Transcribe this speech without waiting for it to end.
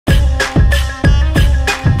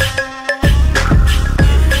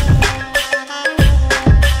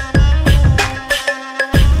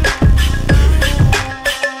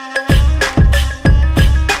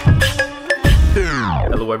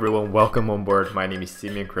welcome on board. My name is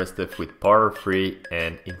Simeon Krestev with Power of Free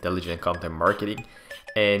and Intelligent Content Marketing.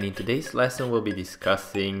 And in today's lesson, we'll be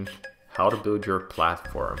discussing how to build your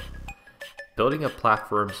platform. Building a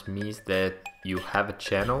platform means that you have a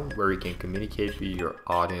channel where you can communicate with your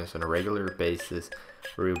audience on a regular basis,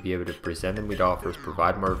 where you'll be able to present them with offers,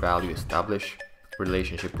 provide more value, establish a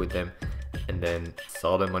relationship with them, and then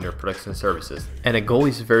sell them on your products and services. And the goal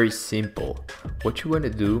is very simple. What you want to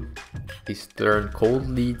do is turn cold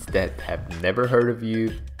leads that have never heard of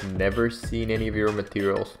you, never seen any of your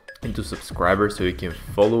materials, into subscribers so you can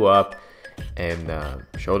follow up and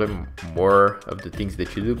show them more of the things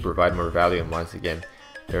that you do, provide more value, and once again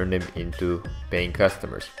turn them into paying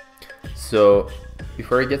customers. So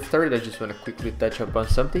before I get started, I just want to quickly touch upon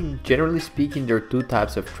something. Generally speaking, there are two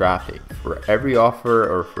types of traffic. For every offer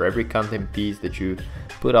or for every content piece that you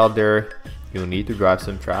put out there, you'll need to drive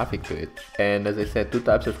some traffic to it. And as I said, two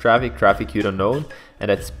types of traffic you don't own, and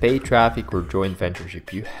that's paid traffic or joint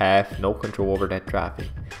ventureship. You have no control over that traffic,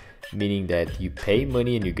 meaning that you pay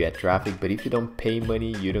money and you get traffic, but if you don't pay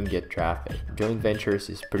money, you don't get traffic. Joint ventures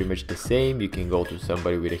is pretty much the same. You can go to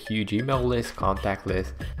somebody with a huge email list, contact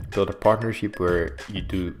list, build a partnership where you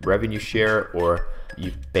do revenue share, or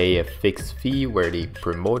you pay a fixed fee where they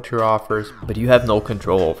promote your offers, but you have no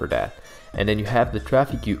control over that. And then you have the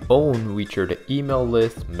traffic you own, which are the email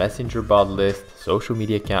list, messenger bot list, social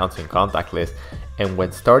media accounts, and contact lists. And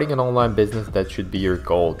when starting an online business, that should be your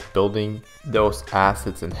goal, building those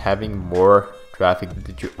assets and having more traffic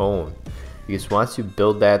that you own. Because once you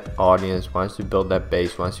build that audience, once you build that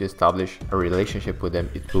base, once you establish a relationship with them,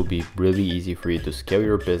 it will be really easy for you to scale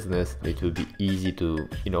your business. It will be easy to,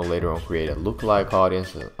 later on create a lookalike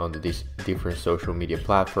audience on these different social media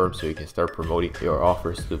platforms, so you can start promoting your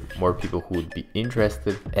offers to more people who would be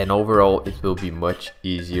interested. And overall, it will be much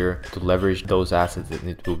easier to leverage those assets, and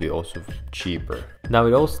it will be also cheaper. Now,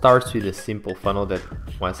 it all starts with a simple funnel that,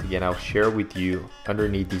 once again, I'll share with you.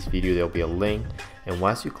 Underneath this video, there'll be a link. And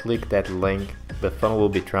once you click that link, the funnel will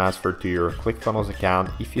be transferred to your ClickFunnels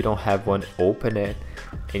account. If you don't have one, open it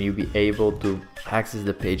and you'll be able to access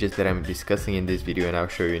the pages that I'm discussing in this video, and I'll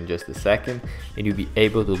show you in just a second. And you'll be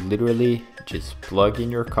able to literally just plug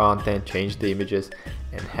in your content, change the images,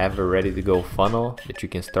 and have a ready to go funnel that you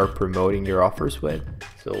can start promoting your offers with.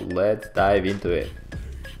 So let's dive into it.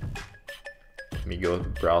 Let me go to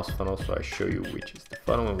browse funnel so I show you which is the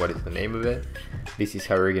funnel and what is the name of it. This is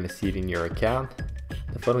how you're going to see it in your account.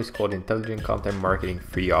 The funnel is called Intelligent Content Marketing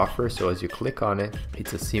Free Offer. So as you click on it,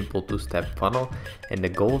 it's a simple two-step funnel, and the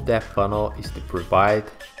goal of that funnel is to provide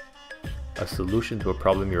a solution to a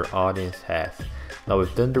problem your audience has. Now,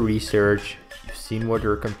 we've done the research, you've seen what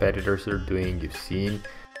your competitors are doing, you've seen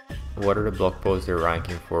what are the blog posts they're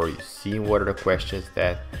ranking for, you've seen what are the questions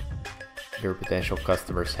that your potential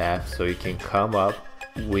customers have, so you can come up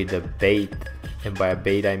with a bait. And by a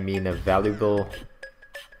bait, I mean a valuable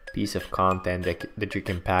piece of content that you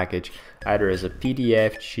can package either as a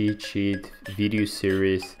PDF, cheat sheet, video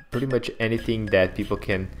series, pretty much anything that people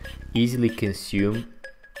can easily consume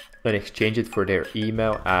and exchange it for their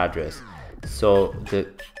email address. So the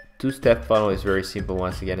two-step funnel is very simple.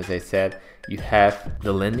 Once again, as I said, you have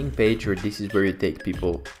the landing page, or this is where you take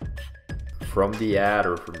people from the ad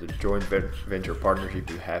or from the joint venture partnership.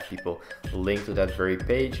 You have people linked to that very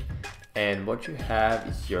page, and what you have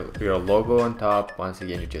is your logo on top. Once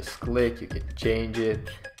again, you just click, you can change it.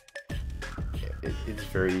 It's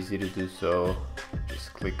very easy to do so.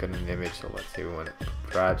 Just click on an image. So let's say we want to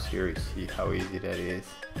put tribes here. You see how easy that is.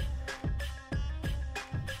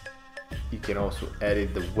 You can also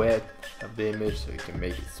edit the width of the image, so you can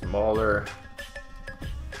make it smaller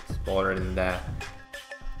than that.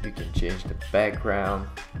 You can change the background.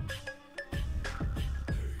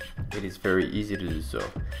 It is very easy to do so.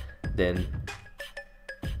 Then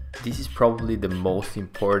this is probably the most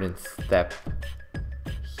important step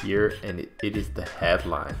here, and it is the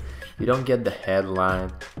headline. If you don't get the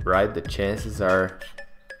headline right, the chances are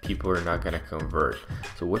people are not going to convert.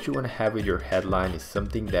 So what you want to have with your headline is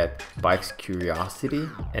something that spikes curiosity,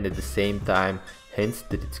 and at the same time hints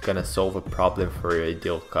that it's going to solve a problem for your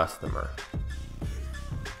ideal customer.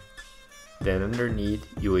 Then underneath,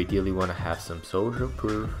 you ideally want to have some social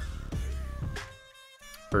proof,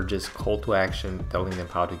 or just call to action telling them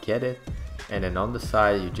how to get it. And then on the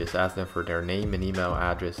side, you just ask them for their name and email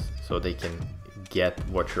address so they can get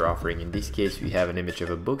what you're offering. In this case, we have an image of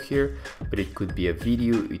a book here, but it could be a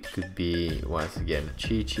video, it could be, once again, a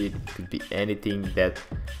cheat sheet, it could be anything that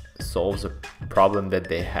solves a problem that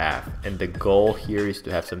they have. And the goal here is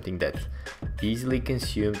to have something that's easily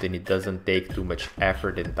consumed and it doesn't take too much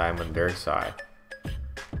effort and time on their side.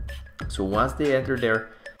 So once they enter their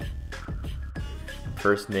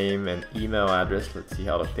first name and email address. Let's see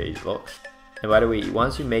how the page looks. And by the way,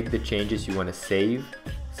 once you make the changes, you want to save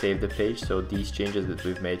the page. So these changes that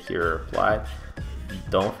we've made here are applied.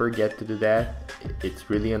 Don't forget to do that. It's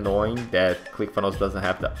really annoying that ClickFunnels doesn't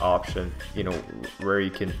have the option, you know, where you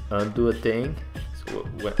can undo a thing. So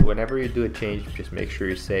whenever you do a change, just make sure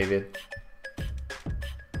you save it.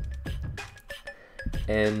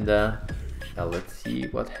 And now let's see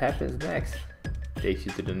what happens next. Takes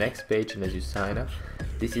you to the next page, and as you sign up,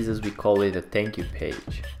 this is, as we call it, a thank you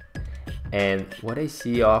page. And what I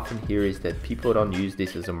see often here is that people don't use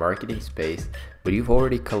this as a marketing space, but you've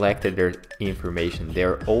already collected their information.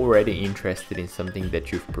 They're already interested in something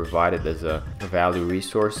that you've provided as a value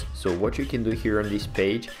resource. So what you can do here on this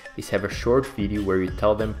page is have a short video where you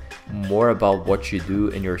tell them more about what you do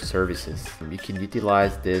and your services. You can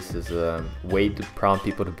utilize this as a way to prompt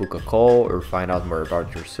people to book a call or find out more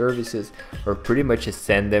about your services, or pretty much just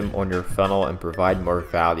send them on your funnel and provide more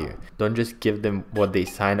value. Don't just give them what they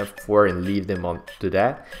sign up for and leave them on to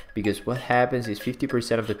that, because what happens is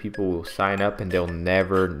 50% of the people will sign up and they'll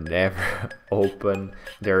never open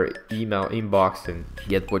their email inbox and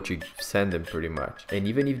get what you send them pretty much. And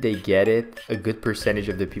even if they get it, a good percentage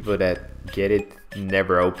of the people that get it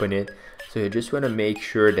never open it. So you just want to make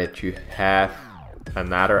sure that you have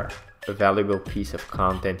another valuable piece of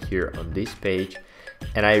content here on this page.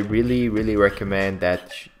 And I really recommend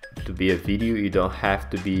that to be a video. You don't have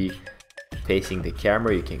to be facing the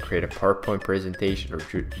camera. You can create a PowerPoint presentation or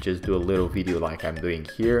just do a little video like I'm doing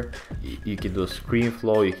here. You can do a screen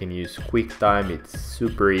flow, you can use QuickTime. It's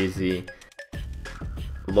super easy,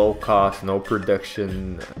 low cost, no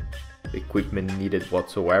production equipment needed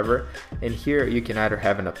whatsoever. And here you can either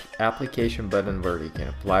have an application button where you can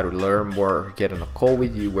apply to learn more, or get on a call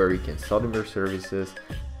with you where you can sell them your services,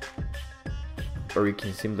 or you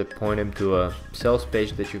can simply point them to a sales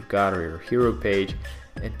page that you've got or your hero page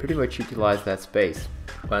and pretty much utilize that space.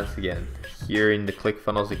 Once again, here in the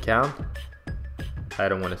ClickFunnels account, I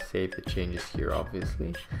don't want to save the changes here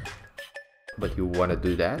obviously, but you want to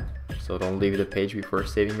do that, so don't leave the page before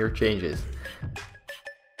saving your changes.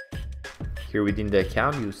 Here within the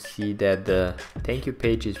account, you see that the thank you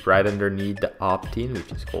page is right underneath the opt-in,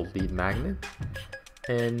 which is called lead magnet.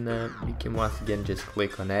 And you can once again just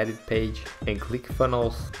click on edit page, and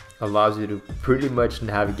ClickFunnels allows you to pretty much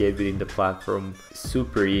navigate within the platform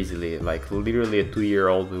super easily. Like literally a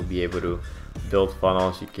 2-year-old will be able to build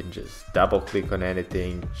funnels. You can just double click on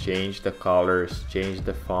anything, change the colors, change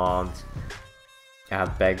the fonts,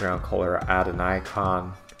 add background color, add an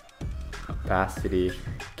icon, opacity. You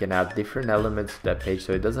can add different elements to that page,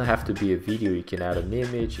 so it doesn't have to be a video. You can add an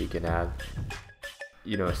image, you can add,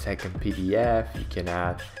 you know, a second PDF, you can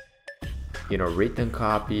add, you know, written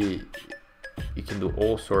copy. You can do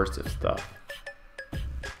all sorts of stuff.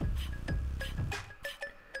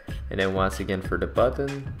 And then once again for the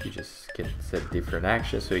button, you just can set different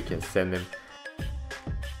actions, so you can send them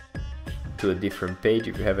to a different page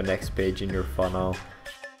if you have a next page in your funnel.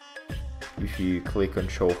 If you click on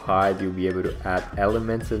show hide, you'll be able to add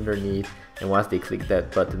elements underneath, and once they click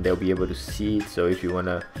that button, they'll be able to see it. So if you want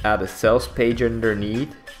to add a sales page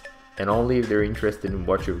underneath, and only if they're interested in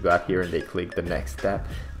what you've got here and they click the next step,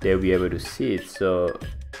 they'll be able to see it, so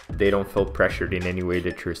they don't feel pressured in any way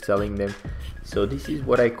that you're selling them. So this is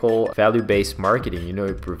what I call value-based marketing. You know,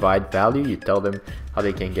 you provide value, you tell them how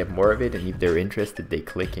they can get more of it, and if they're interested, they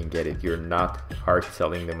click and get it. You're not hard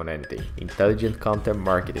selling them on anything. Intelligent content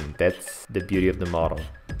marketing, that's the beauty of the model.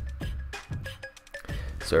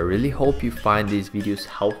 So I really hope you find these videos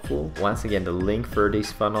helpful. Once again, the link for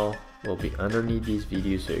this funnel will be underneath these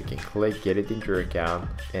videos, so you can click, get it into your account,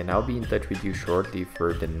 and I'll be in touch with you shortly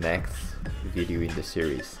for the next video in the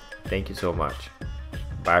series. Thank you so much.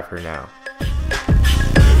 Bye for now.